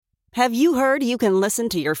Have you heard you can listen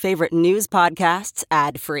to your favorite news podcasts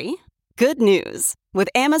ad-free? Good news! With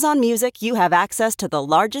Amazon Music, you have access to the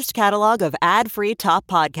largest catalog of ad-free top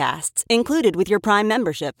podcasts included with your Prime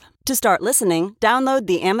membership. To start listening, download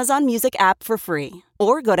the Amazon Music app for free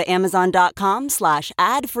or go to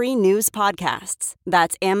amazon.com/ad-free news podcasts.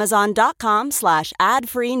 That's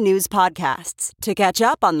amazon.com/ad-free news podcasts to catch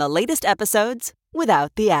up on the latest episodes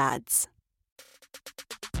without the ads.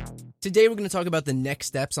 Today we're going to talk about the next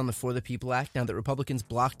steps on the For the People Act now that Republicans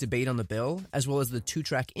blocked debate on the bill, as well as the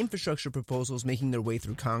two-track infrastructure proposals making their way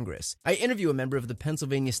through Congress. I interview a member of the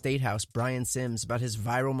Pennsylvania State House, Brian Sims, about his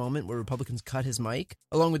viral moment where Republicans cut his mic,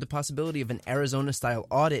 along with the possibility of an Arizona-style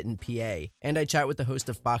audit in PA. And I chat with the host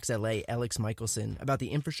of Fox LA, Alex Michelson, about the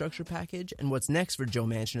infrastructure package and what's next for Joe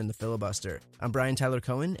Manchin and the filibuster. I'm Brian Tyler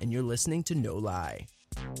Cohen, and you're listening to No Lie.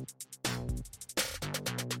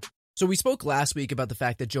 So we spoke last week about the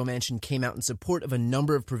fact that Joe Manchin came out in support of a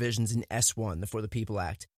number of provisions in S1, the For the People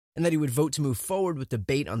Act, and that he would vote to move forward with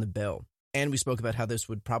debate on the bill. And we spoke about how this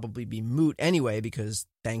would probably be moot anyway because,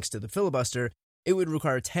 thanks to the filibuster, it would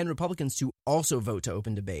require 10 Republicans to also vote to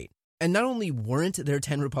open debate. And not only weren't there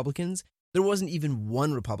 10 Republicans, there wasn't even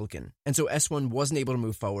one Republican. And so S1 wasn't able to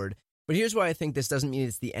move forward. But here's why I think this doesn't mean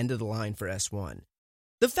it's the end of the line for S1.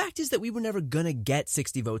 The fact is that we were never going to get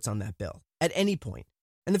 60 votes on that bill at any point.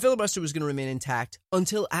 And the filibuster was going to remain intact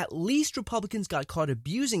until at least Republicans got caught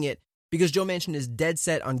abusing it, because Joe Manchin is dead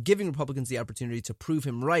set on giving Republicans the opportunity to prove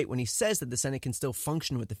him right when he says that the Senate can still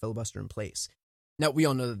function with the filibuster in place. Now, we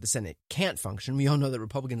all know that the Senate can't function. We all know that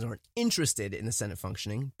Republicans aren't interested in the Senate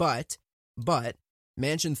functioning, but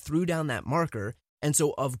Manchin threw down that marker, and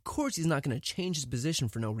so of course he's not going to change his position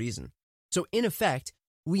for no reason. So in effect,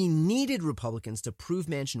 we needed Republicans to prove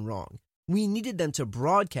Manchin wrong. We needed them to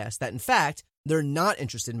broadcast that, in fact, they're not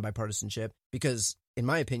interested in bipartisanship because, in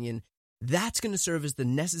my opinion, that's going to serve as the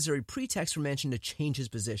necessary pretext for Manchin to change his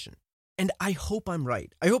position. And I hope I'm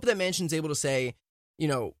right. I hope that Manchin's able to say,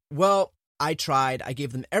 well, I tried. I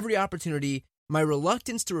gave them every opportunity. My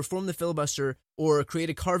reluctance to reform the filibuster or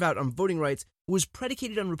create a carve-out on voting rights was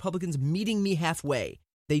predicated on Republicans meeting me halfway.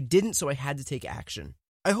 They didn't, so I had to take action.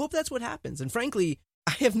 I hope that's what happens. And frankly,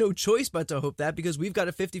 I have no choice but to hope that, because we've got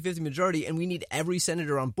a 50-50 majority and we need every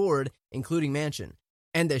senator on board, including Manchin.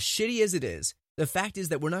 And as shitty as it is, the fact is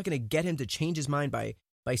that we're not going to get him to change his mind by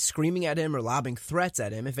screaming at him or lobbing threats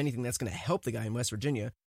at him. If anything, that's going to help the guy in West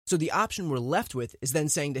Virginia. So the option we're left with is then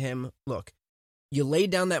saying to him, look, you laid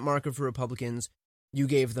down that marker for Republicans. You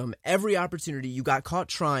gave them every opportunity. You got caught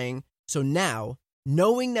trying. So now,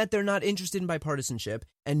 knowing that they're not interested in bipartisanship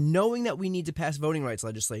and knowing that we need to pass voting rights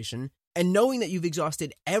legislation, and knowing that you've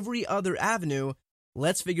exhausted every other avenue,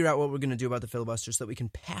 let's figure out what we're going to do about the filibuster so that we can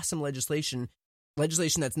pass some legislation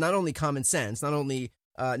that's not only common sense, not only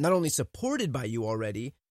supported by you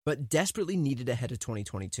already, but desperately needed ahead of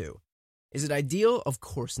 2022. Is it ideal? Of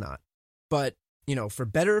course not. But, for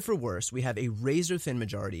better or for worse, we have a razor-thin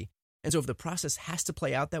majority. And so if the process has to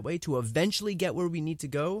play out that way to eventually get where we need to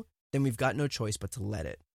go, then we've got no choice but to let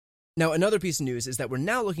it. Now, another piece of news is that we're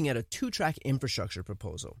now looking at a two-track infrastructure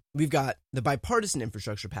proposal. We've got the bipartisan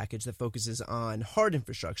infrastructure package that focuses on hard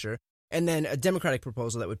infrastructure, and then a Democratic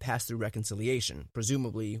proposal that would pass through reconciliation,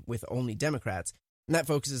 presumably with only Democrats, and that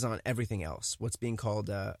focuses on everything else, what's being called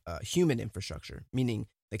human infrastructure, meaning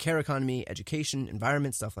the care economy, education,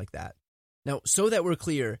 environment, stuff like that. Now, so that we're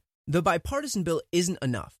clear, the bipartisan bill isn't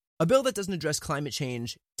enough. A bill that doesn't address climate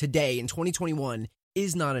change today in 2021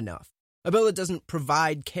 is not enough. A bill that doesn't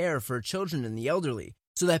provide care for children and the elderly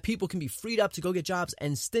so that people can be freed up to go get jobs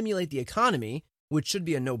and stimulate the economy, which should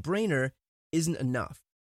be a no-brainer, isn't enough.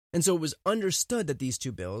 And so it was understood that these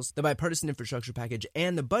two bills, the bipartisan infrastructure package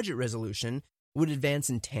and the budget resolution, would advance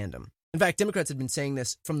in tandem. In fact, Democrats had been saying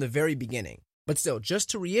this from the very beginning. But still, just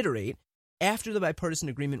to reiterate, after the bipartisan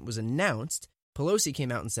agreement was announced, Pelosi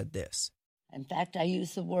came out and said this. In fact, I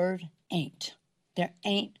use the word ain't. There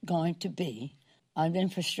ain't going to be an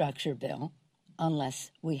infrastructure bill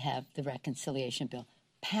unless we have the reconciliation bill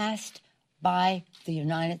passed by the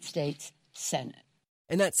United States Senate.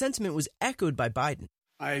 And that sentiment was echoed by Biden.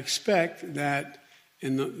 I expect that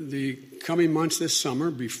in the coming months this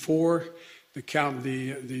summer, before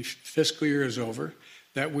the fiscal year is over,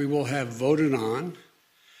 that we will have voted on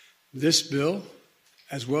this bill,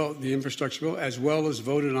 as well, the infrastructure bill, as well as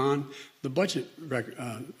voted on the budget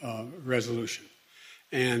resolution.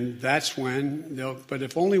 And that's when but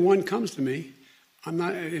if only one comes to me, I'm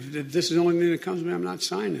not, if this is the only thing that comes to me, I'm not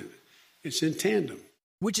signing it. It's in tandem.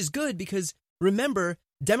 Which is good because, remember,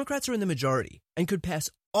 Democrats are in the majority and could pass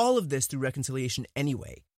all of this through reconciliation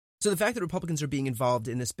anyway. So the fact that Republicans are being involved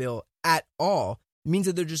in this bill at all means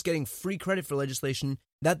that they're just getting free credit for legislation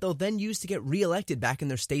that they'll then use to get reelected back in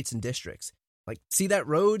their states and districts. Like, see that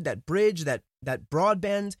road, that bridge, that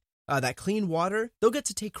broadband, that clean water? They'll get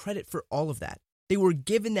to take credit for all of that. They were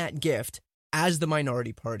given that gift as the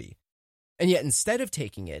minority party. And yet, instead of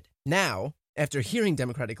taking it, now, after hearing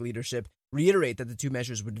Democratic leadership reiterate that the two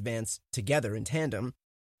measures would advance together in tandem,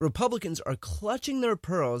 Republicans are clutching their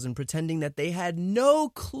pearls and pretending that they had no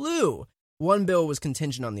clue one bill was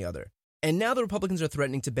contingent on the other. And now the Republicans are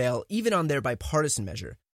threatening to bail even on their bipartisan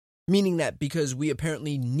measure, meaning that because we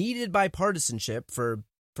apparently needed bipartisanship for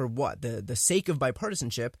what? The sake of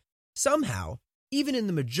bipartisanship, somehow, even in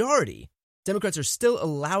the majority, Democrats are still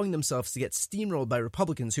allowing themselves to get steamrolled by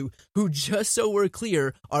Republicans who just so we're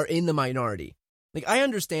clear, are in the minority. Like, I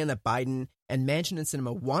understand that Biden and Manchin and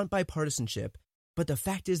Sinema want bipartisanship, but the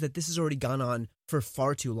fact is that this has already gone on for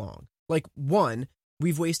far too long. Like, one,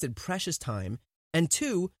 we've wasted precious time, and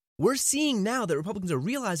two, we're seeing now that Republicans are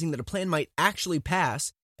realizing that a plan might actually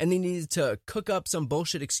pass, and they needed to cook up some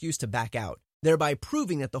bullshit excuse to back out, thereby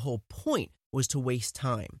proving that the whole point was to waste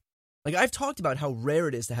time. Like, I've talked about how rare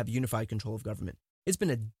it is to have unified control of government. It's been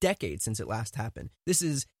a decade since it last happened. This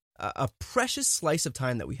is a precious slice of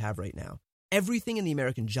time that we have right now. Everything in the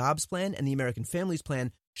American Jobs Plan and the American Families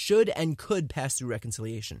Plan should and could pass through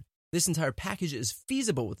reconciliation. This entire package is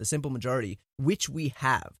feasible with a simple majority, which we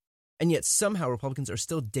have. And yet somehow Republicans are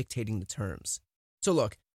still dictating the terms. So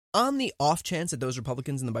look, on the off chance that those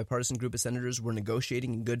Republicans in the bipartisan group of senators were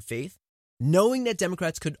negotiating in good faith, knowing that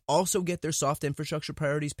Democrats could also get their soft infrastructure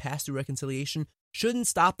priorities passed through reconciliation shouldn't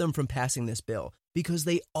stop them from passing this bill, because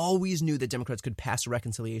they always knew that Democrats could pass a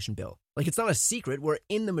reconciliation bill. Like, it's not a secret, we're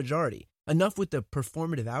in the majority. Enough with the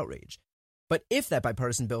performative outrage. But if that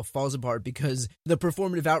bipartisan bill falls apart because the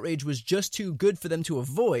performative outrage was just too good for them to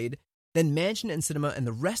avoid, then Manchin and Sinema and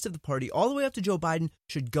the rest of the party, all the way up to Joe Biden,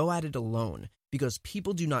 should go at it alone, because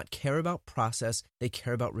people do not care about process, they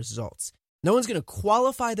care about results. No one's going to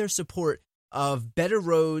qualify their support of better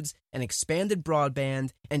roads and expanded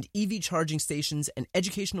broadband and EV charging stations and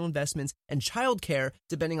educational investments and childcare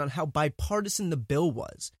depending on how bipartisan the bill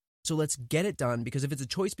was. So let's get it done, because if it's a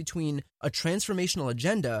choice between a transformational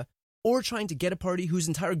agenda or trying to get a party whose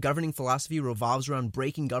entire governing philosophy revolves around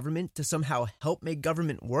breaking government to somehow help make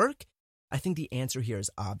government work, I think the answer here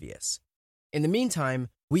is obvious. In the meantime,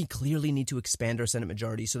 we clearly need to expand our Senate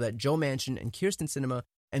majority so that Joe Manchin and Kyrsten Sinema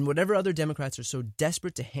and whatever other Democrats are so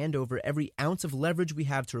desperate to hand over every ounce of leverage we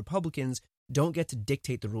have to Republicans don't get to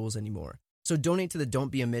dictate the rules anymore. So donate to the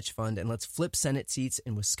Don't Be a Mitch Fund, and let's flip Senate seats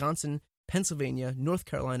in Wisconsin, Pennsylvania, North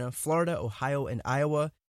Carolina, Florida, Ohio, and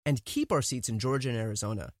Iowa, and keep our seats in Georgia and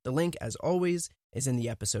Arizona. The link, as always, is in the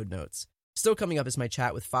episode notes. Still coming up is my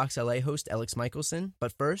chat with Fox LA host Alex Michelson,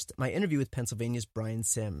 but first, my interview with Pennsylvania's Brian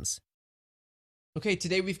Sims. Okay,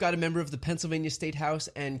 today we've got a member of the Pennsylvania State House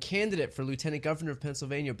and candidate for Lieutenant Governor of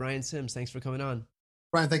Pennsylvania, Brian Sims. Thanks for coming on.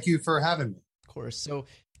 Brian, thank you for having me. Of course. So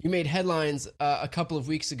you made headlines a couple of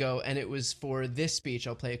weeks ago, and it was for this speech.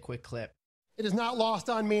 I'll play a quick clip. It is not lost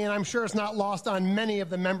on me, and I'm sure it's not lost on many of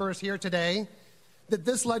the members here today, that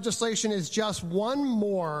this legislation is just one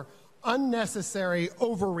more unnecessary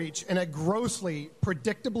overreach in a grossly,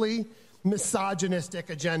 predictably misogynistic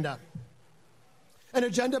agenda. An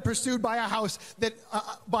agenda pursued by a House that,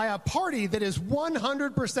 by a party that is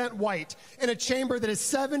 100% white in a chamber that is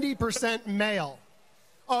 70% male.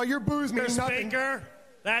 Oh, your boos mean nothing. Speaker,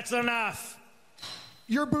 that's enough.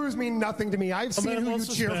 Your boos mean nothing to me. I've seen who you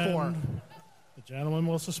cheer for. The gentleman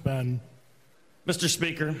will suspend. Mr.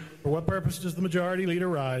 Speaker. For what purpose does the majority leader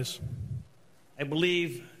rise? I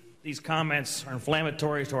believe these comments are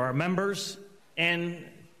inflammatory to our members and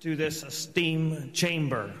to this esteemed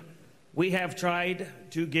chamber. We have tried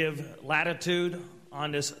to give latitude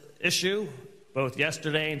on this issue, both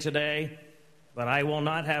yesterday and today, but I will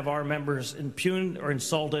not have our members impugned or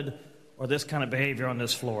insulted or this kind of behavior on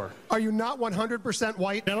this floor. Are you not 100%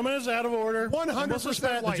 white? Gentleman is out of order.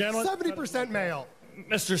 100% white, 70% male.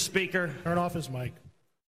 Mr. Speaker. Turn off his mic.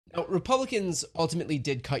 Now, Republicans ultimately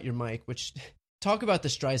did cut your mic, which, talk about the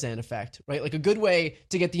Streisand effect, right? Like, a good way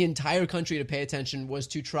to get the entire country to pay attention was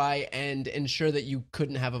to try and ensure that you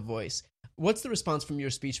couldn't have a voice. What's the response from your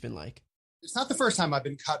speech been like? It's not the first time I've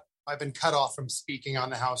been cut off from speaking on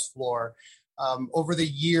the House floor. Over the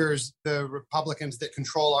years, the Republicans that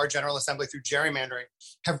control our General Assembly through gerrymandering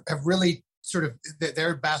have really sort of,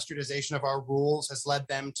 their bastardization of our rules has led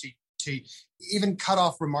them to even cut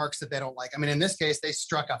off remarks that they don't like. I mean, in this case, they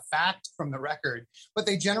struck a fact from the record, but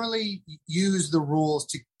they generally use the rules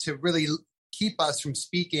to really keep us from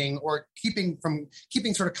speaking or keeping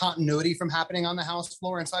sort of continuity from happening on the House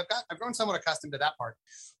floor. And so I've grown somewhat accustomed to that part.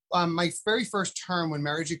 my very first term when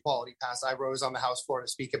marriage equality passed, I rose on the House floor to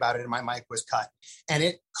speak about it, and my mic was cut, and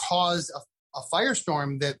it caused a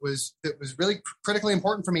firestorm that was really critically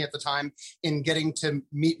important for me at the time in getting to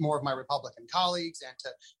meet more of my Republican colleagues and to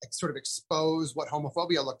sort of expose what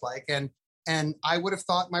homophobia looked like. And I would have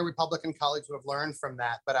thought my Republican colleagues would have learned from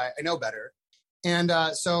that, but I know better. And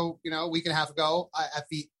so, a week and a half ago, at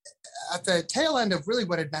the tail end of really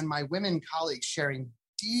what had been my women colleagues sharing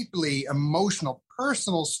deeply emotional,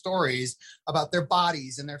 personal stories about their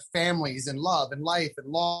bodies and their families and love and life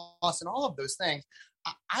and loss and all of those things,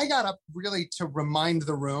 I got up really to remind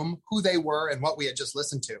the room who they were and what we had just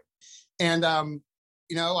listened to. And,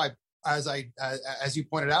 as you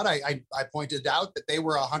pointed out, I pointed out that they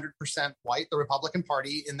were 100% white. The Republican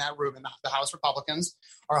Party in that room, and the House Republicans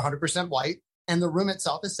are 100% white. And the room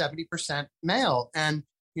itself is 70% male. And,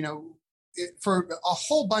 for a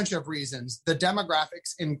whole bunch of reasons, the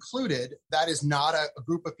demographics included, that is not a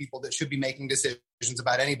group of people that should be making decisions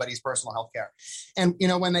about anybody's personal health care. And,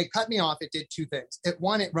 when they cut me off, it did two things. It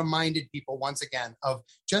reminded people once again of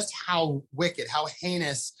just how wicked, how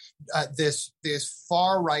heinous this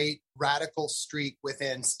far-right radical streak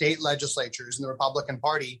within state legislatures in the Republican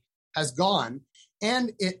Party has gone.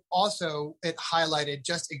 And it highlighted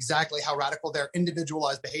just exactly how radical their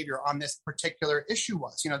individualized behavior on this particular issue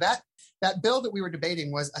was. That bill that we were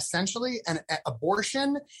debating was essentially an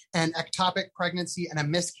abortion, an ectopic pregnancy, and a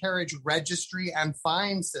miscarriage registry and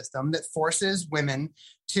fine system that forces women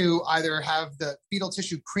to either have the fetal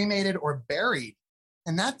tissue cremated or buried.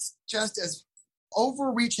 And that's just as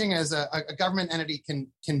overreaching as a government entity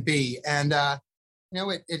can be. And,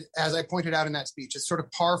 as I pointed out in that speech, it's sort of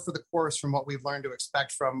par for the course from what we've learned to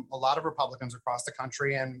expect from a lot of Republicans across the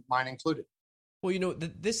country, and mine included. Well,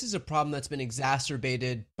 this is a problem that's been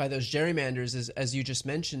exacerbated by those gerrymanders, as you just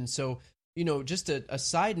mentioned. So, just a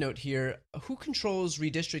side note here, who controls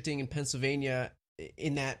redistricting in Pennsylvania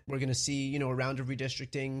in that we're going to see, a round of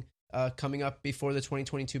redistricting coming up before the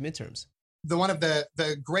 2022 midterms? One of the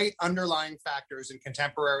great underlying factors in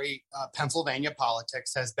contemporary Pennsylvania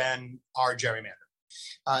politics has been our gerrymander.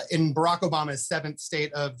 In Barack Obama's 7th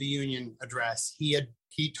State of the Union address, he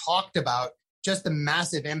talked about just the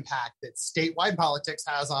massive impact that statewide politics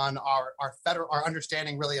has on our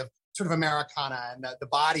understanding really of sort of Americana and the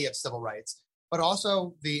body of civil rights, but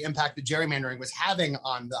also the impact that gerrymandering was having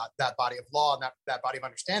on that body of law and that body of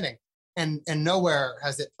understanding. And nowhere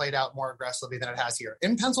has it played out more aggressively than it has here.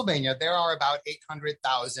 In Pennsylvania, there are about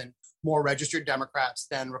 800,000 more registered Democrats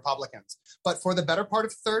than Republicans. But for the better part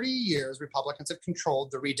of 30 years, Republicans have controlled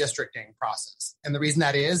the redistricting process. And the reason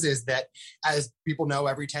that is that, as people know,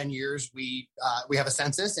 every 10 years we have a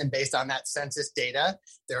census, and based on that census data,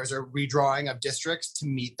 there's a redrawing of districts to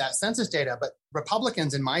meet that census data. But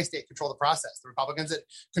Republicans in my state control the process. The Republicans that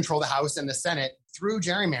control the House and the Senate through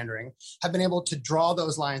gerrymandering have been able to draw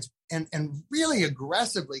those lines and really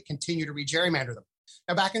aggressively continue to re-gerrymander them.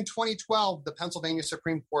 Now, back in 2012, the Pennsylvania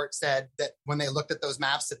Supreme Court said that when they looked at those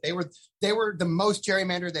maps, that they were the most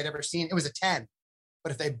gerrymandered they'd ever seen. It was a 10.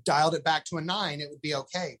 But if they dialed it back to a 9, it would be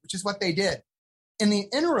okay, which is what they did. In the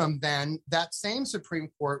interim, then, that same Supreme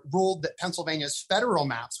Court ruled that Pennsylvania's federal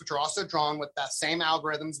maps, which are also drawn with the same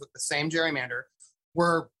algorithms, with the same gerrymander,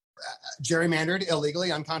 were gerrymandered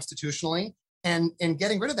illegally, unconstitutionally. And in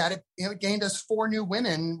getting rid of that, it gained us 4 new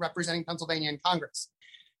women representing Pennsylvania in Congress.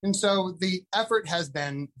 And so the effort has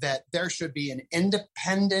been that there should be an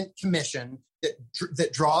independent commission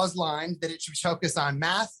that draws lines, that it should focus on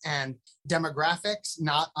math and demographics,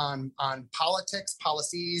 not on politics,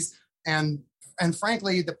 policies, and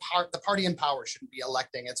frankly, the party in power shouldn't be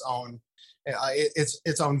electing its own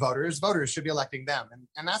voters. Voters should be electing them,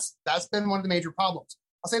 and that's been one of the major problems.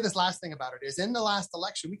 I'll say this last thing about it is, in the last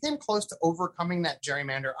election, we came close to overcoming that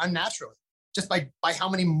gerrymander unnaturally, just by how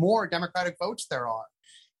many more Democratic votes there are.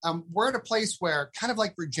 We're at a place where, kind of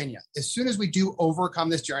like Virginia, as soon as we do overcome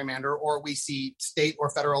this gerrymander, or we see state or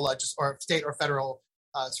federal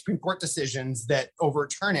Supreme Court decisions that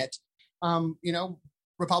overturn it,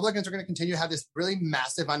 Republicans are going to continue to have this really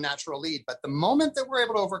massive unnatural lead. But the moment that we're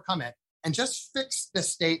able to overcome it and just fix the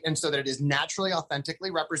state, and so that it is naturally,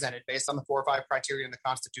 authentically represented based on the 4 or 5 criteria in the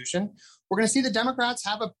Constitution, we're going to see the Democrats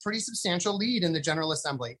have a pretty substantial lead in the General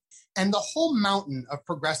Assembly. And the whole mountain of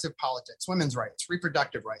progressive politics, women's rights,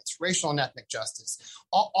 reproductive rights, racial and ethnic justice,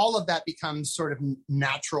 all of that becomes sort of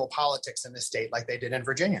natural politics in this state, like they did in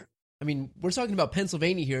Virginia. I mean, we're talking about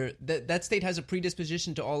Pennsylvania here. That state has a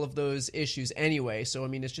predisposition to all of those issues anyway. So, I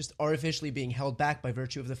mean, it's just artificially being held back by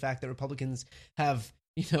virtue of the fact that Republicans have,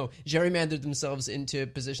 gerrymandered themselves into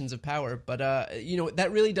positions of power. But, that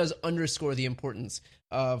really does underscore the importance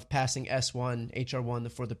of passing S1, HR1, the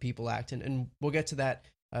For the People Act. And we'll get to that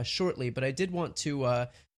shortly. But I did want to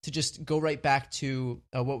just go right back to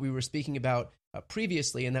what we were speaking about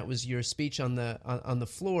previously, and that was your speech on the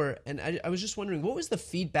floor. And I was just wondering, what was the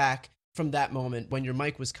feedback from that moment when your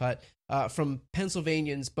mic was cut from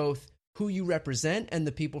Pennsylvanians, both who you represent and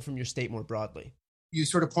the people from your state more broadly? You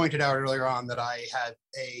sort of pointed out earlier on that I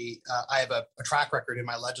have a track record in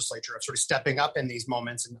my legislature of sort of stepping up in these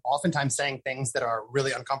moments and oftentimes saying things that are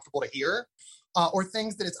really uncomfortable to hear or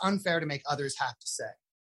things that it's unfair to make others have to say.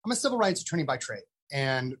 I'm a civil rights attorney by trade.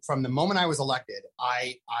 And from the moment I was elected,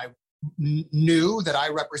 I knew that I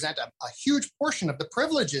represent a huge portion of the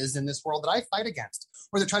privileges in this world that I fight against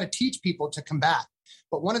or that try to teach people to combat.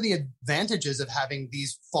 But one of the advantages of having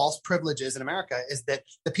these false privileges in America is that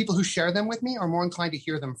the people who share them with me are more inclined to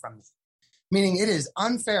hear them from me. Meaning it is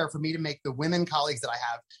unfair for me to make the women colleagues that I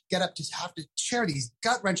have get up to have to share these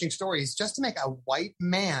gut-wrenching stories just to make a white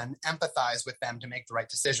man empathize with them to make the right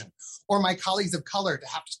decision. Or my colleagues of color to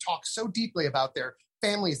have to talk so deeply about their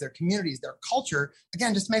families, their communities, their culture,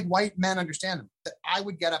 again, just to make white men understand them. That I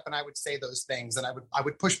would get up and I would say those things and I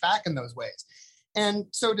would push back in those ways. And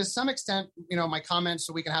so to some extent, my comments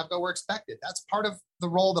so we can have go were expected. That's part of the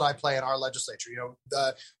role that I play in our legislature.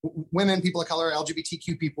 The women, people of color,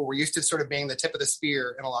 LGBTQ people, we're used to sort of being the tip of the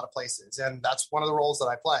spear in a lot of places. And that's one of the roles that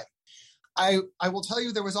I play. I will tell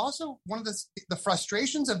you, there was also one of the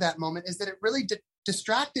frustrations of that moment is that it really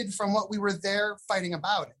distracted from what we were there fighting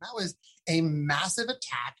about. And that was a massive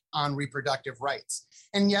attack on reproductive rights.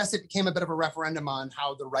 And yes, it became a bit of a referendum on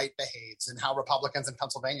how the right behaves and how Republicans in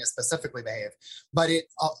Pennsylvania specifically behave. But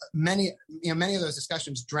many of those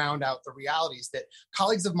discussions drowned out the realities that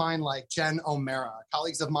colleagues of mine like Jen O'Mara,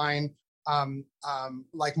 colleagues of mine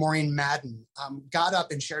like Maureen Madden, got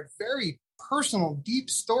up and shared very personal, deep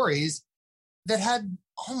stories that had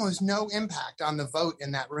almost no impact on the vote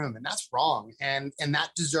in that room. And that's wrong. And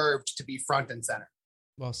that deserved to be front and center.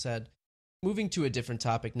 Well said. Moving to a different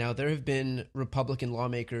topic now, there have been Republican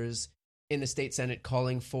lawmakers in the state Senate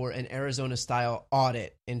calling for an Arizona-style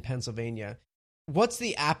audit in Pennsylvania. What's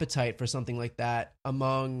the appetite for something like that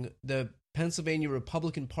among the Pennsylvania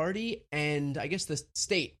Republican Party and I guess the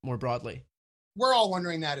state more broadly? We're all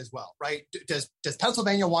wondering that as well, right? Does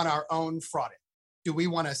Pennsylvania want our own fraud? Do we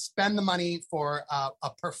want to spend the money for a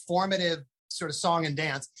performative sort of song and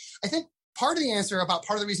dance? I think part of the answer about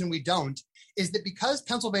part of the reason we don't is that because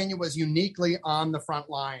Pennsylvania was uniquely on the front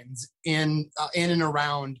lines in and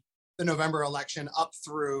around the November election up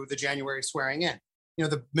through the January swearing in.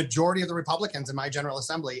 The majority of the Republicans in my General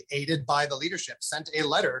Assembly, aided by the leadership, sent a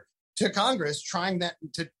letter to Congress trying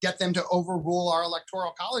to get them to overrule our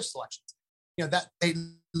electoral college selections. That they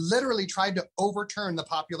literally tried to overturn the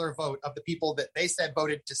popular vote of the people that they said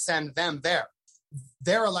voted to send them there.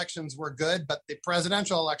 Their elections were good, but the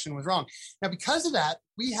presidential election was wrong. Now, because of that,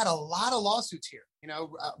 we had a lot of lawsuits here.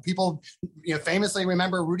 People, famously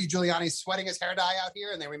remember Rudy Giuliani sweating his hair dye out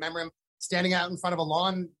here, and they remember him standing out in front of a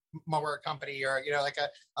lawn mower company or, like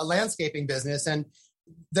a landscaping business. And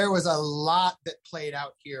there was a lot that played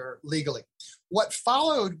out here legally. What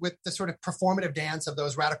followed with the sort of performative dance of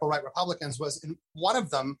those radical right Republicans was, and one of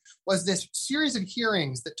them was this series of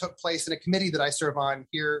hearings that took place in a committee that I serve on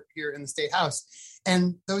here in the State House.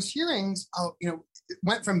 And those hearings,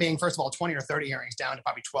 went from being, first of all, 20 or 30 hearings down to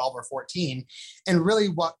probably 12 or 14. And really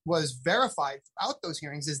what was verified throughout those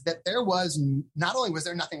hearings is that not only was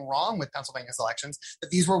there nothing wrong with Pennsylvania's elections, that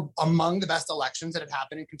these were among the best elections that had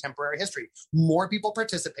happened in contemporary history. More people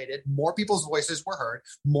participated, more people's voices were heard,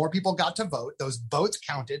 more people got to vote. Those votes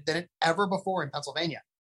counted than ever before in Pennsylvania.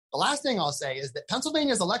 The last thing I'll say is that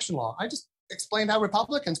Pennsylvania's election law, I just explained how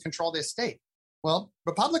Republicans control this state. Well,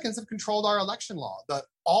 Republicans have controlled our election law.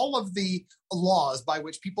 All of the laws by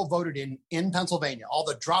which people voted in Pennsylvania, all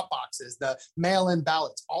the drop boxes, the mail-in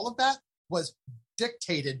ballots, all of that was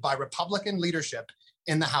dictated by Republican leadership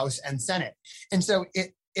in the House and Senate. And so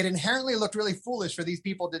it inherently looked really foolish for these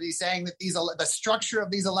people to be saying that the structure of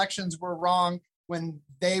these elections were wrong when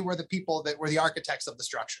they were the people that were the architects of the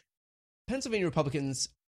structure. Pennsylvania Republicans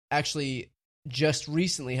actually just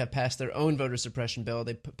recently have passed their own voter suppression bill.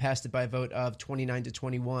 They passed it by a vote of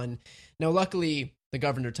 29-21. Now, luckily, the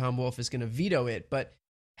governor, Tom Wolf, is going to veto it, but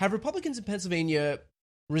have Republicans in Pennsylvania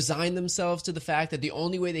resigned themselves to the fact that the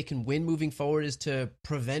only way they can win moving forward is to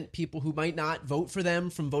prevent people who might not vote for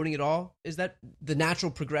them from voting at all? Is that the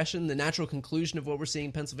natural progression, the natural conclusion of what we're seeing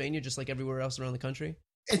in Pennsylvania, just like everywhere else around the country?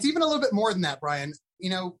 It's even a little bit more than that, Brian.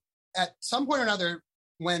 At some point or another,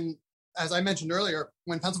 as I mentioned earlier,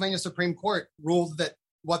 when Pennsylvania Supreme Court ruled that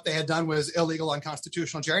what they had done was illegal,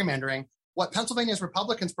 unconstitutional gerrymandering, what Pennsylvania's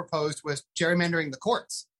Republicans proposed was gerrymandering the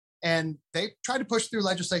courts. And they tried to push through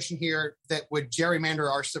legislation here that would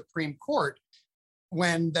gerrymander our Supreme Court.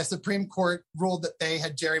 when the Supreme Court ruled that they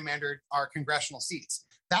had gerrymandered our congressional seats.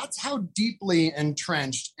 That's how deeply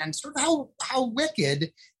entrenched and sort of how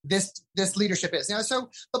wicked this leadership is. So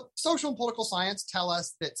the social and political science tell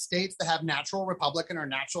us that states that have natural Republican or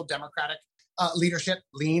natural Democratic leadership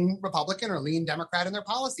lean Republican or lean Democrat in their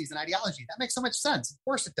policies and ideology. That makes so much sense. Of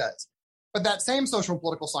course it does. But that same social and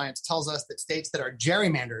political science tells us that states that are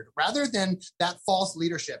gerrymandered, rather than that false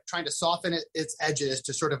leadership trying to soften its edges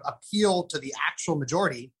to sort of appeal to the actual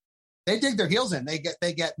majority, they dig their heels in.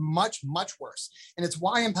 They get much, much worse. And it's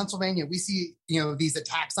why in Pennsylvania we see, these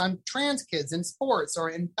attacks on trans kids in sports or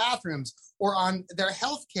in bathrooms or on their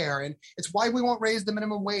health care. And it's why we won't raise the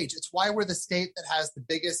minimum wage. It's why we're the state that has the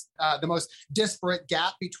biggest, the most disparate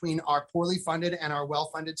gap between our poorly funded and our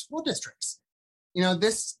well-funded school districts.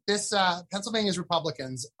 Pennsylvania's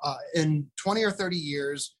Republicans in 20 or 30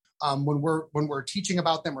 years, when we're teaching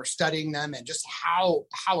about them or studying them and just how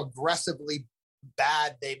aggressively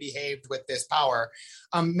bad they behaved with this power,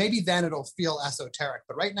 maybe then it'll feel esoteric.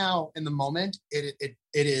 But right now, in the moment, it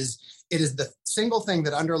is the single thing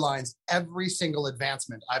that underlines every single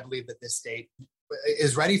advancement I believe that this state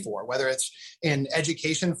is ready for, whether it's in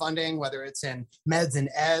education funding, whether it's in meds and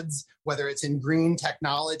eds, whether it's in green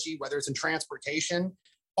technology, whether it's in transportation.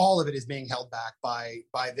 All of it is being held back by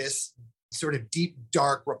this sort of deep,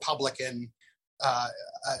 dark Republican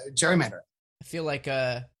gerrymander. I feel like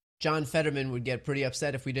John Fetterman would get pretty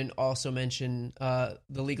upset if we didn't also mention the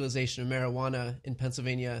legalization of marijuana in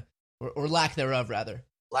Pennsylvania, or lack thereof, rather.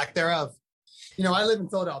 Lack thereof. I live in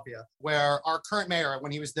Philadelphia, where our current mayor,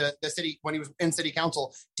 when he was when he was in city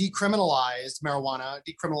council, decriminalized marijuana,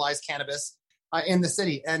 decriminalized cannabis in the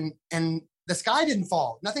city, and the sky didn't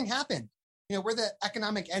fall. Nothing happened. We're the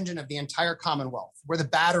economic engine of the entire Commonwealth. We're the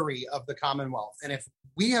battery of the Commonwealth. And if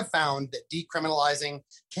we have found that decriminalizing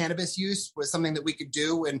cannabis use was something that we could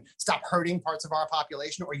do and stop hurting parts of our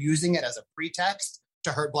population or using it as a pretext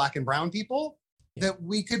to hurt Black and brown people, that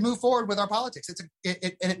we could move forward with our politics. And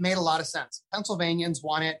it made a lot of sense. Pennsylvanians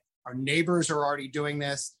want it. Our neighbors are already doing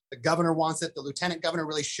this. The governor wants it. The lieutenant governor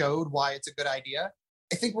really showed why it's a good idea.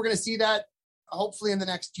 I think we're going to see that hopefully in the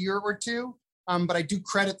next year or two. But I do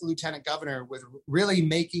credit the lieutenant governor with really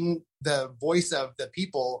making the voice of the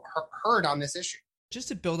people heard on this issue. Just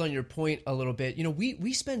to build on your point a little bit,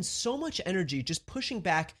 we spend so much energy just pushing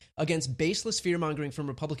back against baseless fear-mongering from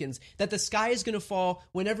Republicans that the sky is going to fall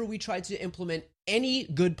whenever we try to implement any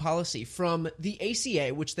good policy, from the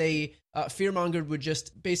ACA, which they fear-mongered would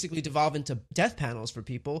just basically devolve into death panels for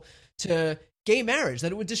people, to gay marriage,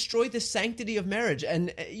 that it would destroy the sanctity of marriage.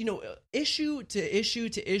 And, issue to issue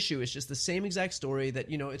to issue, it's just the same exact story that,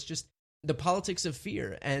 it's just the politics of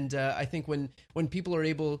fear. And I think when people are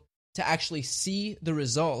able to actually see the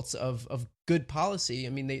results of good policy, I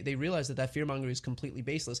mean, they realize that fear-mongering is completely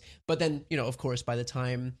baseless. But then, of course, by the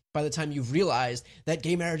time you've realized that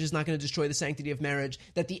gay marriage is not going to destroy the sanctity of marriage,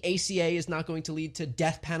 that the ACA is not going to lead to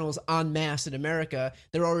death panels en masse in America,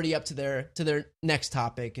 they're already up to their next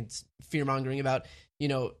topic. It's fear-mongering about,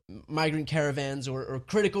 migrant caravans or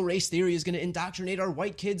critical race theory is going to indoctrinate our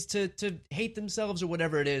white kids to hate themselves or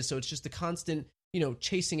whatever it is. So it's just the constant,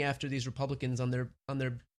 chasing after these Republicans on their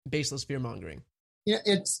baseless fear-mongering.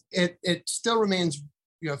 It still remains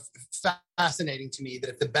fascinating to me that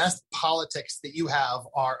if the best politics that you have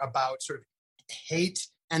are about sort of hate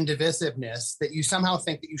and divisiveness, that you somehow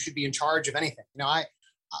think that you should be in charge of anything. I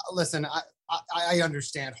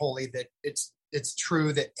understand wholly that it's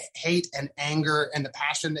true that hate and anger and the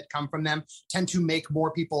passion that come from them tend to make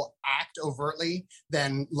more people act overtly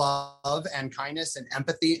than love and kindness and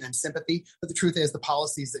empathy and sympathy. But the truth is the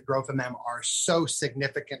policies that grow from them are so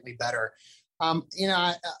significantly better. As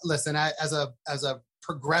a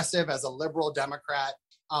progressive, as a liberal Democrat,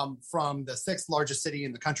 from the sixth largest city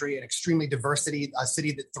in the country, an extremely diverse city, a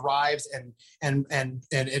city that thrives and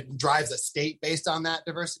it drives a state based on that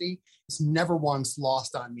diversity. It's never once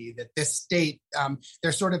lost on me that this state,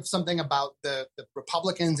 there's sort of something about the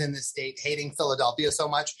Republicans in this state hating Philadelphia so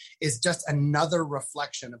much is just another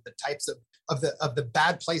reflection of the types of the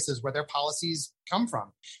bad places where their policies come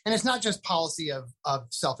from. And it's not just policy of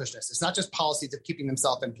selfishness. It's not just policies of keeping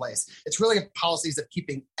themselves in place. It's really policies of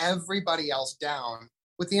keeping everybody else down,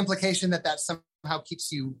 with the implication that somehow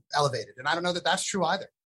keeps you elevated. And I don't know that that's true either.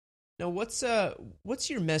 Now, what's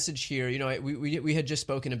your message here? We had just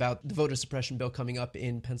spoken about the voter suppression bill coming up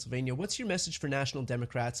in Pennsylvania. What's your message for national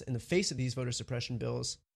Democrats in the face of these voter suppression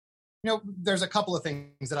bills? There's a couple of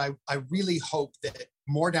things that I really hope that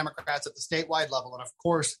more Democrats at the statewide level and, of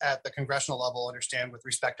course, at the congressional level understand with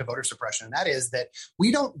respect to voter suppression. And that is that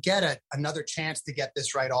we don't get another chance to get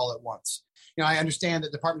this right all at once. I understand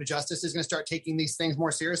that the Department of Justice is going to start taking these things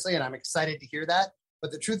more seriously, and I'm excited to hear that.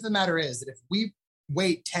 But the truth of the matter is that if we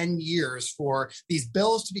wait 10 years for these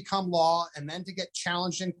bills to become law and then to get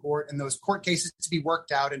challenged in court and those court cases to be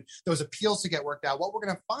worked out and those appeals to get worked out, what we're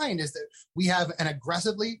going to find is that we have an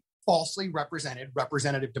aggressively, falsely represented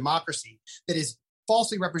representative democracy that is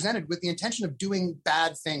falsely represented with the intention of doing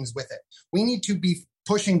bad things with it. We need to be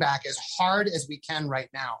pushing back as hard as we can right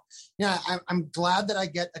now. Yeah, I'm glad that I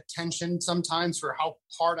get attention sometimes for how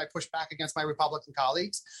hard I push back against my Republican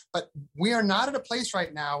colleagues, but we are not at a place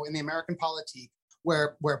right now in the American polity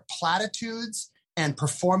where platitudes and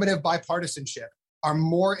performative bipartisanship are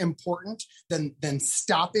more important than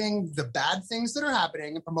stopping the bad things that are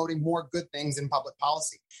happening and promoting more good things in public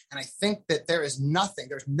policy. And I think that there's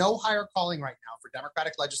no higher calling right now for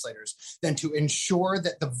Democratic legislators than to ensure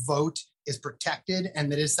that the vote is protected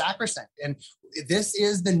and that is sacrosanct. And this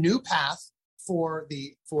is the new path for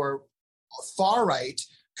far-right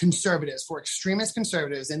conservatives, for extremist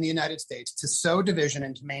conservatives in the United States to sow division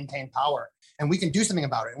and to maintain power. And we can do something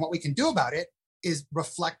about it. And what we can do about it is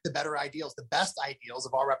reflect the better ideals, the best ideals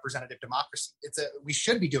of our representative democracy. We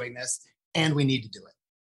should be doing this, and we need to do it.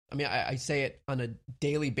 I mean, I say it on a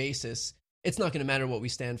daily basis. It's not going to matter what we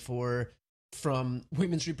stand for, from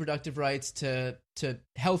women's reproductive rights to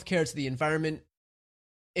healthcare to the environment,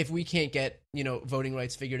 if we can't get, voting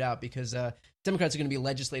rights figured out, because Democrats are going to be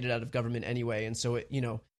legislated out of government anyway. And so,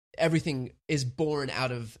 everything is born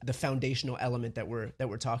out of the foundational element that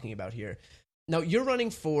we're talking about here. Now, you're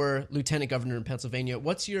running for lieutenant governor in Pennsylvania.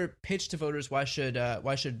 What's your pitch to voters? Why should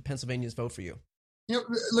Pennsylvanians vote for you?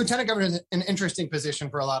 Lieutenant governor is an interesting position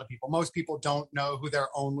for a lot of people. Most people don't know who their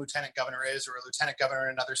own lieutenant governor is, or a lieutenant governor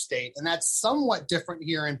in another state. And that's somewhat different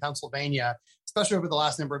here in Pennsylvania, especially over the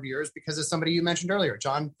last number of years, because of somebody you mentioned earlier,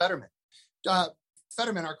 John Fetterman.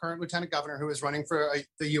 Fetterman, our current lieutenant governor, who is running for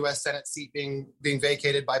the U.S. Senate seat being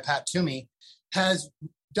vacated by Pat Toomey, has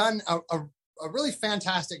done a really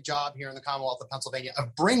fantastic job here in the Commonwealth of Pennsylvania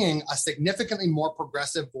of bringing a significantly more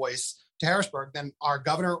progressive voice to Harrisburg than our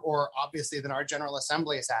governor, or obviously than our General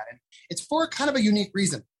Assembly has had. And it's for kind of a unique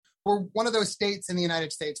reason. We're one of those states in the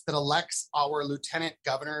United States that elects our lieutenant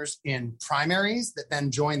governors in primaries that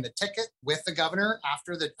then join the ticket with the governor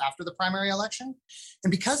after the primary election.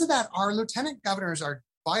 And because of that, our lieutenant governors are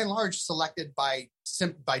by and large selected by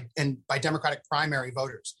Democratic primary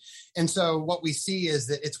voters. And so what we see is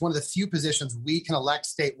that it's one of the few positions we can elect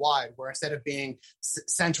statewide where instead of being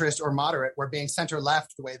centrist or moderate, we're being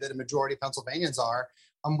center-left the way that a majority of Pennsylvanians are.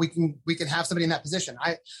 We can have somebody in that position.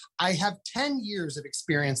 I have 10 years of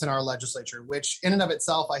experience in our legislature, which in and of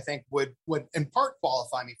itself, I think would in part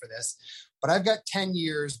qualify me for this. But I've got 10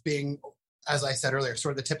 years being, as I said earlier,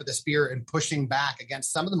 sort of the tip of the spear and pushing back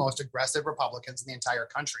against some of the most aggressive Republicans in the entire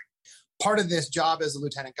country. Part of this job as a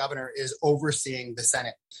lieutenant governor is overseeing the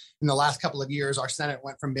Senate. In the last couple of years, our Senate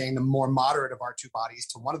went from being the more moderate of our two bodies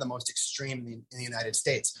to one of the most extreme in the United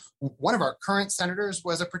States. One of our current senators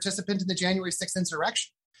was a participant in the January 6th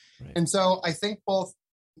insurrection. Right. And so I think both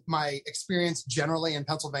my experience generally in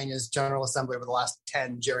Pennsylvania's General Assembly over the last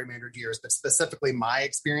 10 gerrymandered years, but specifically my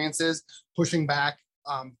experiences pushing back,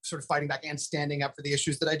 sort of fighting back and standing up for the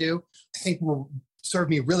issues that I do, I think will serve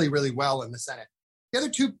me really, really well in the Senate. The other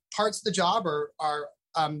two parts of the job are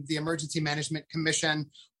the Emergency Management Commission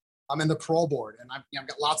and the Parole Board. And I've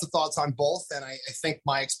got lots of thoughts on both. And I think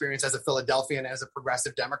my experience as a Philadelphian, as a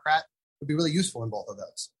progressive Democrat, would be really useful in both of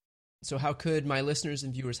those. So how could my listeners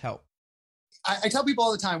and viewers help? I tell people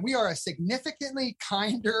all the time, we are a significantly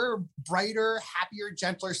kinder, brighter, happier,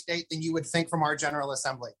 gentler state than you would think from our General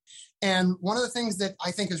Assembly. And one of the things that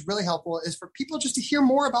I think is really helpful is for people just to hear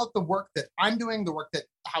more about the work that I'm doing, the work that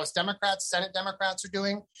House Democrats, Senate Democrats are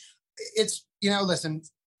doing. It's, listen,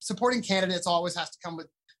 supporting candidates always has to come with,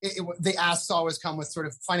 the asks always come with sort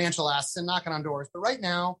of financial asks and knocking on doors. But right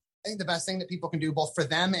now, I think the best thing that people can do, both for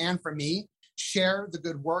them and for me, share the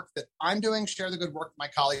good work that I'm doing, share the good work that my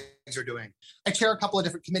colleagues are doing. I chair a couple of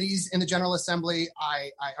different committees in the General Assembly.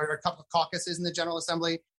 Or a couple of caucuses in the General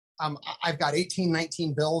Assembly. I've got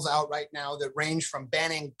 19 bills out right now that range from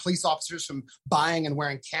banning police officers from buying and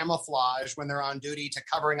wearing camouflage when they're on duty to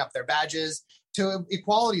covering up their badges to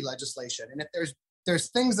equality legislation. And if there's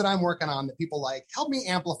things that I'm working on that people like, help me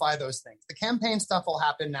amplify those things. The campaign stuff will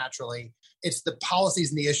happen naturally. It's the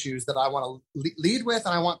policies and the issues that I want to lead with,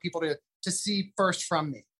 and I want people to see first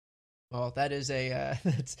from me. Well, that is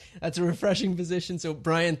that's a refreshing position. So,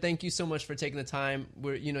 Brian, thank you so much for taking the time.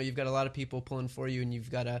 You've got a lot of people pulling for you, and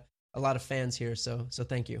you've got a lot of fans here. So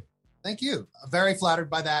thank you. Thank you. I'm very flattered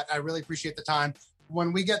by that. I really appreciate the time.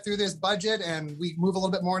 When we get through this budget and we move a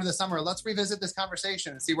little bit more into the summer, let's revisit this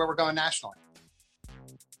conversation and see where we're going nationally.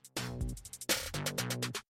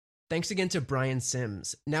 Thanks again to Brian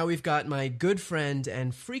Sims. Now we've got my good friend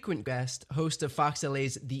and frequent guest, host of Fox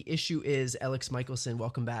LA's The Issue Is, Alex Michelson.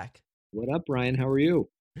 Welcome back. What up, Brian? How are you?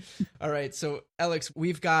 All right. So, Alex,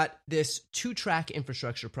 we've got this two-track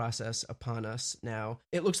infrastructure process upon us now.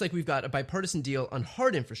 It looks like we've got a bipartisan deal on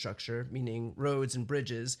hard infrastructure, meaning roads and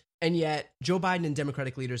bridges. And yet, Joe Biden and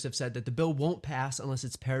Democratic leaders have said that the bill won't pass unless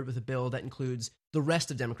it's paired with a bill that includes the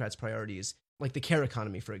rest of Democrats' priorities, like the care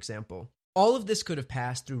economy, for example. All of this could have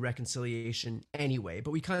passed through reconciliation anyway,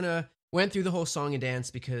 but we kind of went through the whole song and dance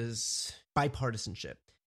because bipartisanship.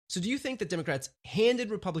 So do you think that Democrats handed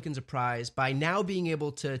Republicans a prize by now being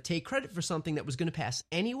able to take credit for something that was going to pass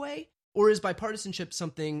anyway? Or is bipartisanship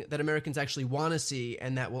something that Americans actually want to see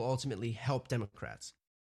and that will ultimately help Democrats?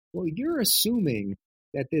 Well, you're assuming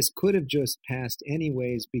that this could have just passed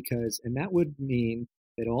anyways and that would mean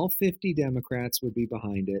that all 50 Democrats would be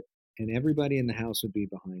behind it and everybody in the House would be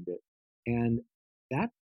behind it. And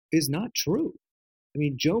that is not true. I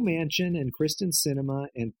mean, Joe Manchin and Kyrsten Sinema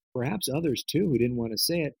and perhaps others too who didn't want to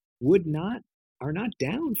say it are not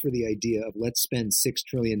down for the idea of let's spend $6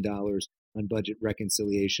 trillion on budget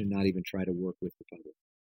reconciliation, not even try to work with Republicans.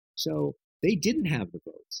 So they didn't have the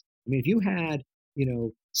votes. I mean, if you had,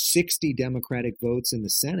 60 Democratic votes in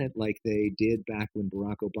the Senate like they did back when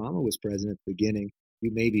Barack Obama was president at the beginning,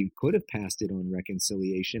 you maybe could have passed it on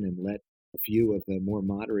reconciliation and let a few of the more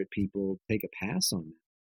moderate people take a pass on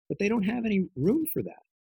that. But they don't have any room for that.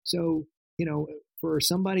 So, for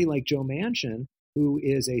somebody like Joe Manchin, who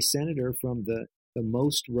is a senator from the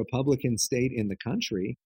most Republican state in the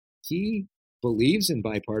country, he believes in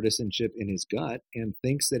bipartisanship in his gut and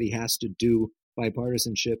thinks that he has to do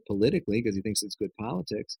bipartisanship politically because he thinks it's good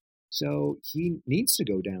politics. So he needs to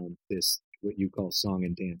go down this, what you call song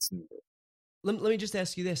and dance number. Let me just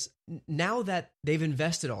ask you this. Now that they've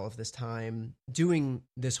invested all of this time doing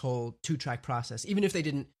this whole two-track process, even if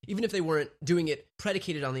they weren't doing it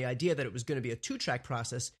predicated on the idea that it was going to be a two-track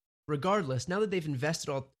process, regardless, now that they've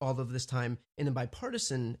invested all of this time in the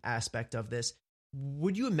bipartisan aspect of this,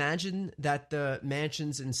 would you imagine that the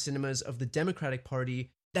Manchins and Sinemas of the Democratic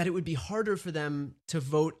Party, that it would be harder for them to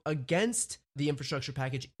vote against the infrastructure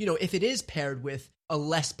package, if it is paired with a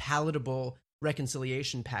less palatable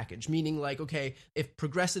reconciliation package, meaning like, okay, if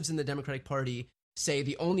progressives in the Democratic Party say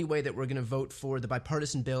the only way that we're going to vote for the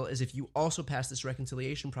bipartisan bill is if you also pass this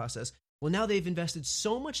reconciliation process, well, now they've invested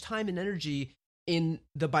so much time and energy in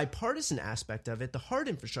the bipartisan aspect of it, the hard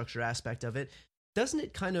infrastructure aspect of it. Doesn't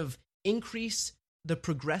it kind of increase the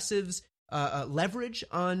progressives' leverage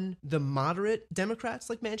on the moderate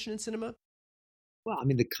Democrats like Manchin and Sinema? Well, I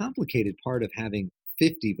mean, the complicated part of having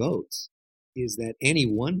 50 votes is that any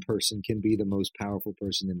one person can be the most powerful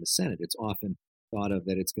person in the Senate. It's often thought of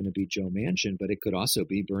that it's going to be Joe Manchin, but it could also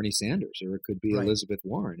be Bernie Sanders, or it could be right. Elizabeth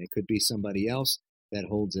Warren. It could be somebody else that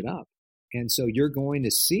holds it up. And so you're going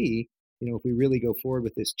to see, if we really go forward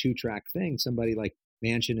with this two-track thing, somebody like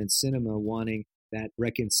Manchin and Sinema wanting that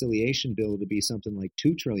reconciliation bill to be something like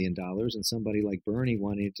 $2 trillion and somebody like Bernie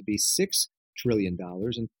wanting it to be $6 trillion.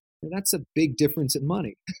 And that's a big difference in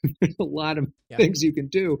money. There's a lot of things you can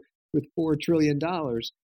do with $4 trillion.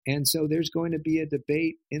 And so there's going to be a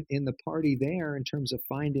debate in the party there in terms of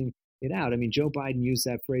finding it out. I mean, Joe Biden used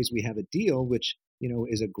that phrase, we have a deal, which,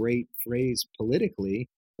 is a great phrase politically.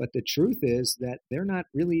 But the truth is that they're not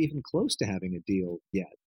really even close to having a deal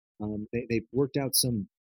yet. They've worked out some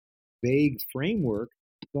vague framework,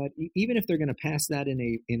 but even if they're going to pass that in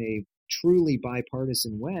a truly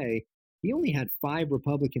bipartisan way, he only had 5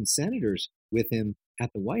 Republican senators with him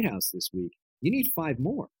at the White House this week. You need 5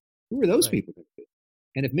 more. Who are those people going to be?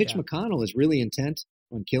 And if Mitch McConnell is really intent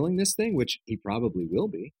on killing this thing, which he probably will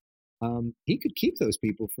be, he could keep those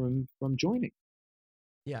people from joining.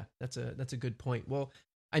 Yeah, that's a good point. Well,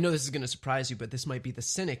 I know this is going to surprise you, but this might be the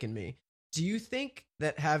cynic in me. Do you think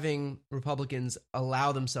that having Republicans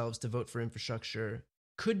allow themselves to vote for infrastructure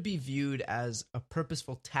could be viewed as a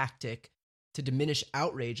purposeful tactic to diminish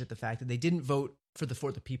outrage at the fact that they didn't vote for the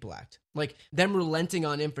For the People Act? Like, them relenting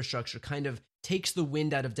on infrastructure kind of takes the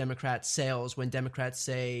wind out of Democrats' sails when Democrats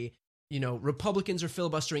say, Republicans are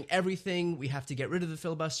filibustering everything, we have to get rid of the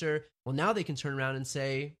filibuster. Well, now they can turn around and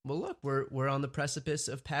say, well, look, we're on the precipice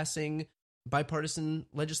of passing bipartisan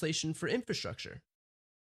legislation for infrastructure.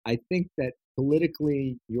 I think that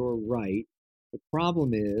politically you're right. The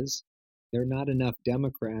problem is there are not enough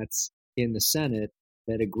Democrats in the Senate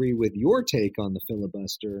that agree with your take on the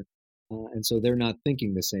filibuster, and so they're not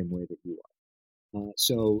thinking the same way that you are.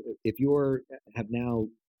 So if you have now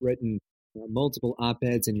written multiple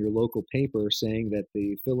op-eds in your local paper saying that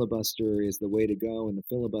the filibuster is the way to go and the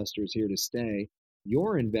filibuster is here to stay,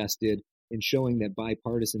 you're invested in showing that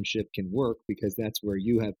bipartisanship can work because that's where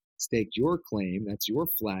you have staked your claim. That's your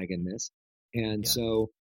flag in this. And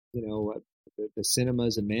so, the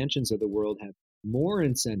cinemas and mansions of the world have more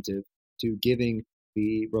incentive to giving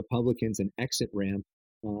the Republicans an exit ramp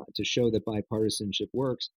to show that bipartisanship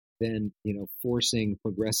works than, forcing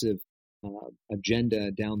progressive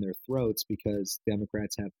agenda down their throats because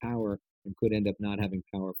Democrats have power and could end up not having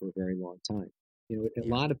power for a very long time. A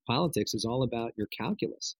lot of politics is all about your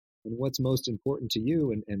calculus and what's most important to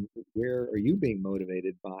you and where are you being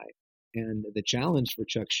motivated by. And the challenge for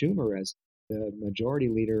Chuck Schumer as the majority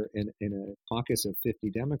leader in a caucus of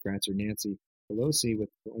 50 Democrats, or Nancy Pelosi with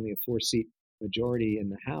only a 4-seat majority in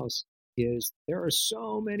the House, is there are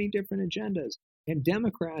so many different agendas. And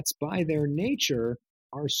Democrats, by their nature,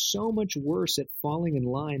 are so much worse at falling in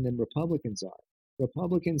line than Republicans are.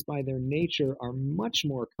 Republicans, by their nature, are much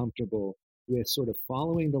more comfortable with sort of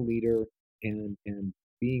following the leader and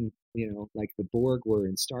being, like the Borg were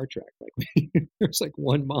in Star Trek. Like there's like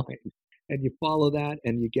one mind, and you follow that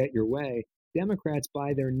and you get your way. Democrats,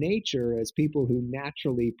 by their nature, as people who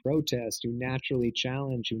naturally protest, who naturally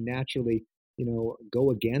challenge, who naturally,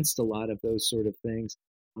 go against a lot of those sort of things,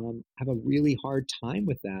 have a really hard time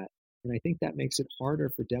with that. And I think that makes it harder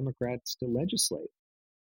for Democrats to legislate.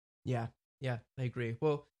 Yeah, I agree.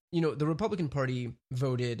 Well, the Republican Party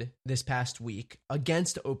voted this past week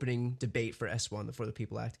against opening debate for S1, the For the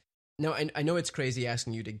People Act. Now, I know it's crazy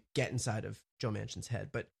asking you to get inside of Joe Manchin's head,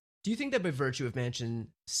 but do you think that by virtue of Manchin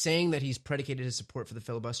saying that he's predicated his support for the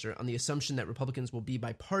filibuster on the assumption that Republicans will be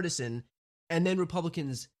bipartisan, and then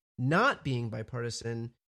Republicans not being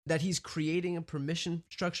bipartisan, that he's creating a permission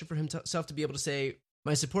structure for himself to be able to say,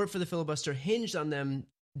 my support for the filibuster hinged on them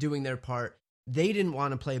doing their part. They didn't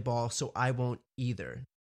want to play ball, so I won't either.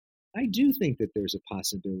 I do think that there's a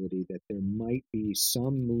possibility that there might be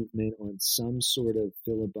some movement on some sort of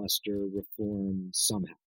filibuster reform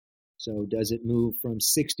somehow. So does it move from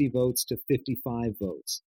 60 votes to 55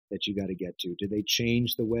 votes that you got to get to? Do they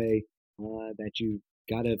change the way that you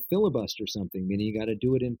got to filibuster something, meaning you got to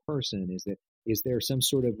do it in person? Is there some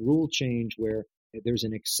sort of rule change where there's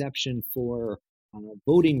an exception for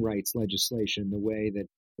voting rights legislation, the way that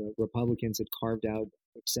the Republicans had carved out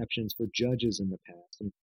exceptions for judges in the past?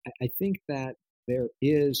 And I think that there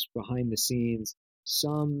is behind the scenes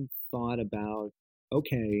some thought about,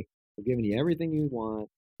 okay, we're giving you everything you want,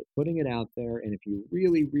 we're putting it out there, and if you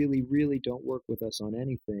really, really, really don't work with us on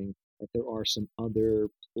anything, that there are some other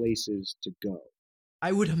places to go.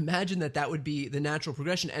 I would imagine that would be the natural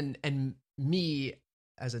progression. And me,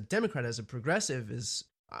 as a Democrat, as a progressive,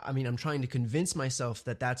 I'm trying to convince myself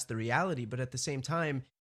that that's the reality. But at the same time,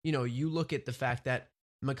 you look at the fact that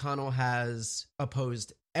McConnell has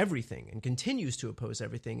opposed everything and continues to oppose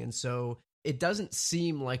everything. And so it doesn't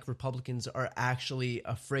seem like Republicans are actually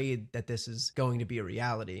afraid that this is going to be a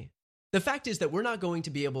reality. The fact is that we're not going to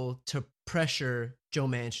be able to pressure Joe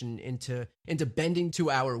Manchin into bending to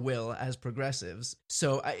our will as progressives.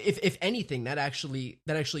 So if anything, that actually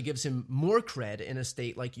gives him more cred in a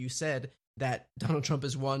state, like you said, that Donald Trump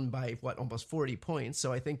has won by almost 40 points.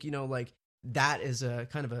 So I think, that is a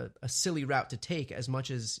kind of a silly route to take, as much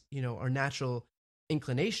as, our natural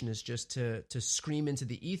inclination is just to scream into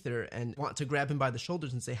the ether and want to grab him by the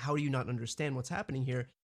shoulders and say, how do you not understand what's happening here?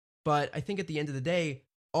 But I think at the end of the day,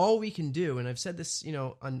 all we can do, and I've said this,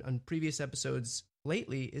 on previous episodes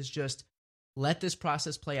lately, is just let this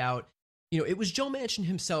process play out. It was Joe Manchin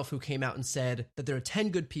himself who came out and said that there are 10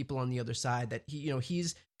 good people on the other side, that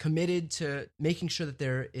he's committed to making sure that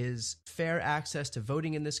there is fair access to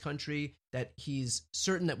voting in this country, that he's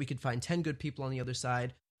certain that we could find 10 good people on the other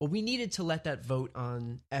side. Well, we needed to let that vote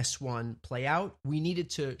on S1 play out. We needed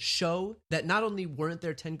to show that not only weren't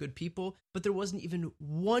there 10 good people, but there wasn't even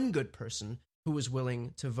one good person who was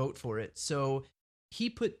willing to vote for it. So he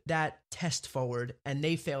put that test forward and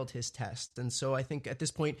they failed his test. And so I think at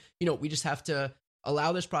this point, we just have to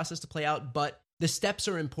allow this process to play out, but the steps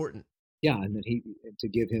are important. Yeah, and that to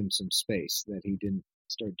give him some space, that he didn't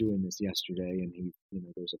start doing this yesterday, and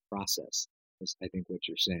there's a process, is I think what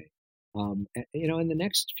you're saying. And the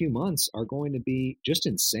next few months are going to be just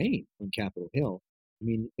insane on Capitol Hill. I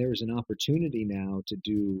mean, there's an opportunity now to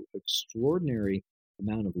do extraordinary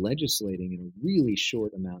amount of legislating in a really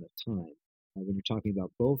short amount of time. When you're talking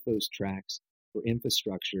about both those tracks for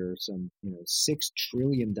infrastructure, some $6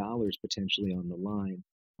 trillion potentially on the line.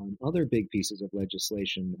 Other big pieces of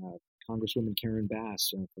legislation, Congresswoman Karen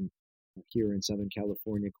Bass from here in Southern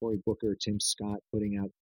California, Cory Booker, Tim Scott putting out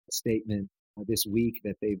a statement this week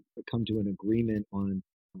that they've come to an agreement on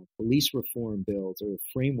police reform bills or a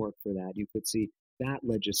framework for that. You could see that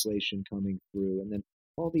legislation coming through. And then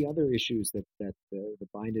all the other issues that the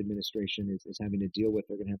Biden administration is having to deal with.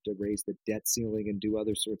 They're going to have to raise the debt ceiling and do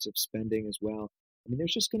other sorts of spending as well. I mean,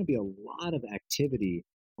 there's just going to be a lot of activity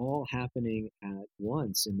all happening at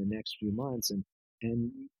once in the next few months.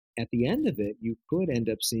 And at the end of it, you could end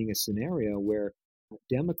up seeing a scenario where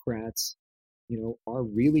Democrats, are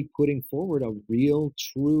really putting forward a real,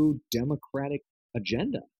 true Democratic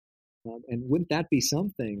agenda. And wouldn't that be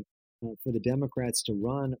something for the Democrats to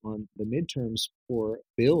run on the midterms for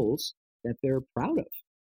bills that they're proud of,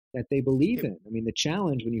 that they believe in? I mean, the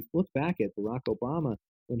challenge, when you look back at Barack Obama,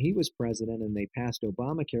 when he was president and they passed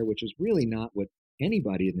Obamacare, which was really not what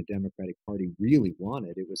anybody in the Democratic Party really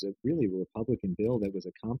wanted. It was a really Republican bill that was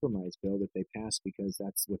a compromise bill that they passed because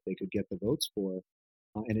that's what they could get the votes for.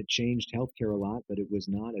 And it changed healthcare a lot, but it was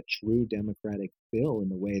not a true Democratic bill in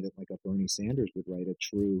the way that like a Bernie Sanders would write a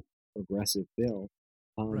true progressive bill.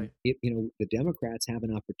 Right. The Democrats have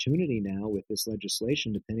an opportunity now with this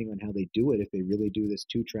legislation, depending on how they do it, if they really do this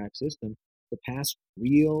two-track system, to pass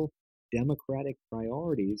real Democratic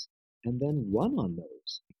priorities and then run on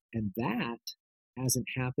those. And that hasn't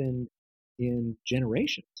happened in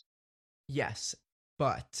generations. Yes,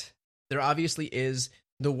 but there obviously is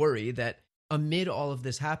the worry that amid all of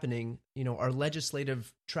this happening, our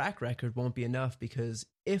legislative track record won't be enough, because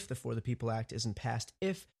if the For the People Act isn't passed,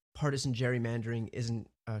 if partisan gerrymandering isn't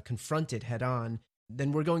confronted head on,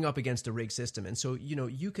 then we're going up against a rigged system. And so,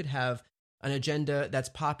 you could have an agenda that's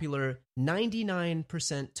popular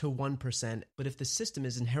 99% to 1%, but if the system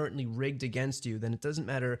is inherently rigged against you, then it doesn't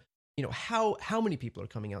matter, how many people are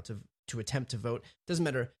coming out to attempt to vote. It doesn't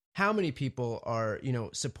matter how many people are,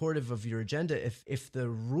 supportive of your agenda. If the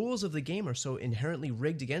rules of the game are so inherently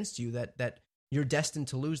rigged against you that you're destined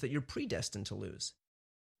to lose, that you're predestined to lose.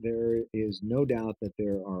 There is no doubt that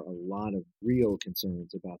there are a lot of real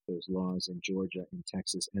concerns about those laws in Georgia and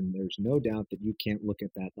Texas, and there's no doubt that you can't look at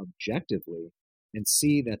that objectively and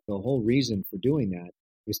see that the whole reason for doing that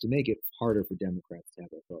is to make it harder for Democrats to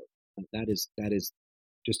have a vote. That is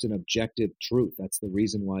just an objective truth. That's the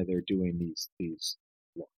reason why they're doing these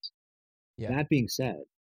laws. Yeah. That being said,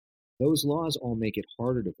 those laws all make it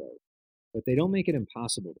harder to vote, but they don't make it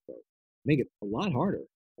impossible to vote. Make it a lot harder.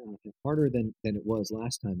 Harder than it was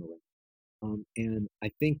last time around. And I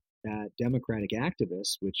think that Democratic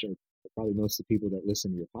activists, which are probably most of the people that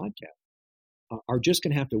listen to your podcast, are just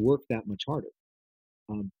going to have to work that much harder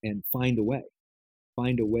and find a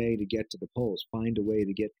way to get to the polls, find a way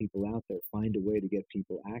to get people out there, find a way to get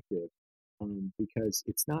people active, because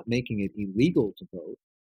it's not making it illegal to vote.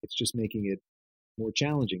 It's just making it more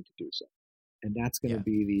challenging to do so. And that's going to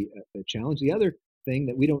be the challenge. The other thing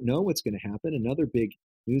that we don't know what's going to happen, another big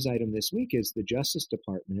news item this week, is the Justice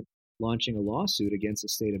Department launching a lawsuit against the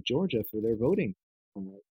state of Georgia for their voting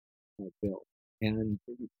bill. And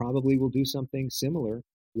probably will do something similar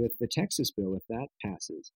with the Texas bill if that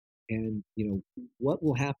passes. And, what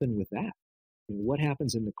will happen with that? What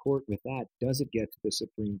happens in the court with that? Does it get to the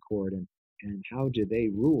Supreme Court? And how do they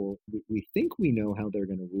rule? We think we know how they're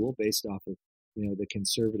going to rule based off of, the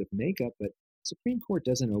conservative makeup, but Supreme Court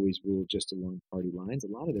doesn't always rule just along party lines. A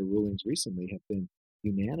lot of their rulings recently have been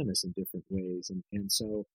unanimous in different ways. And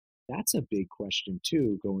so that's a big question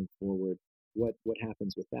too, going forward. What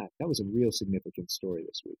happens with that? That was a real significant story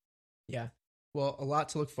this week. Yeah. Well, a lot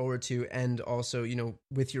to look forward to. And also,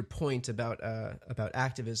 with your point about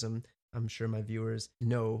activism, I'm sure my viewers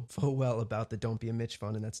know full well about the Don't Be a Mitch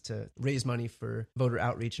Fund, and that's to raise money for voter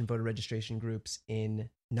outreach and voter registration groups in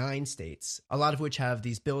 9 states, a lot of which have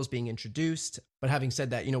these bills being introduced. But having said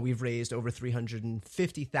that, we've raised over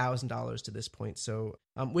 $350,000 to this point. So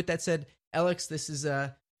with that said, Alex, this is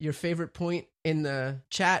your favorite point in the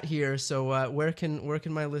chat here. So where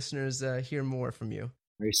can my listeners hear more from you?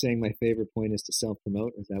 Are you saying my favorite point is to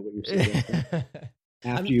self-promote? Is that what you're suggesting?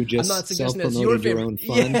 After you just self-promoted your own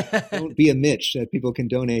fund, don't be a Mitch. People can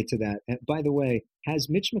donate to that. And by the way, has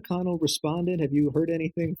Mitch McConnell responded? Have you heard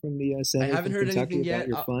anything from the Senate? I haven't heard Kentucky anything about yet.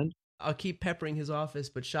 Your fund? I'll keep peppering his office,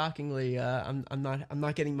 but shockingly, I'm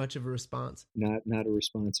not getting much of a response. Not a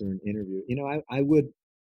response or an interview. I would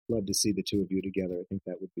love to see the two of you together. I think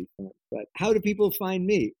that would be fun. But how do people find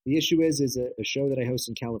me? The Issue Is a show that I host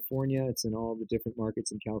in California. It's in all the different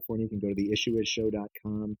markets in California. You can go to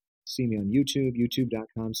theissueisshow.com. See me on YouTube,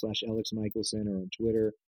 youtube.com/Alex Michelson, or on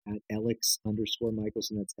Twitter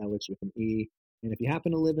 @Alex_Michelson. That's Alex with an E. And if you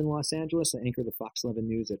happen to live in Los Angeles, I anchor the Fox 11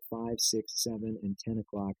 News at 5, 6, 7, and 10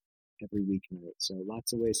 o'clock every weeknight. So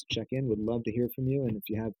lots of ways to check in. Would love to hear from you. And if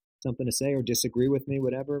you have something to say or disagree with me,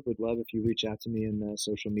 whatever, would love if you reach out to me in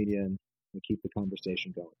social media and keep the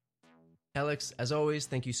conversation going. Alex, as always,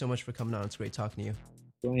 thank you so much for coming on. It's great talking to you.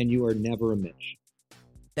 Brian, you are never a Mitch.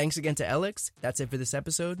 Thanks again to Alex. That's it for this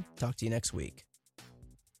episode. Talk to you next week.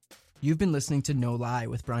 You've been listening to No Lie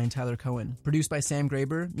with Brian Tyler Cohen, produced by Sam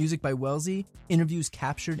Graber, music by Wellesley, interviews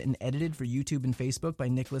captured and edited for YouTube and Facebook by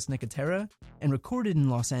Nicholas Nicotera, and recorded in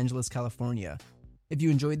Los Angeles, California. If you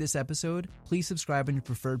enjoyed this episode, please subscribe on your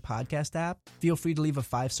preferred podcast app, feel free to leave a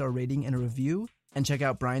 5-star rating and a review, and check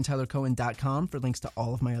out briantylercohen.com for links to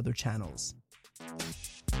all of my other channels.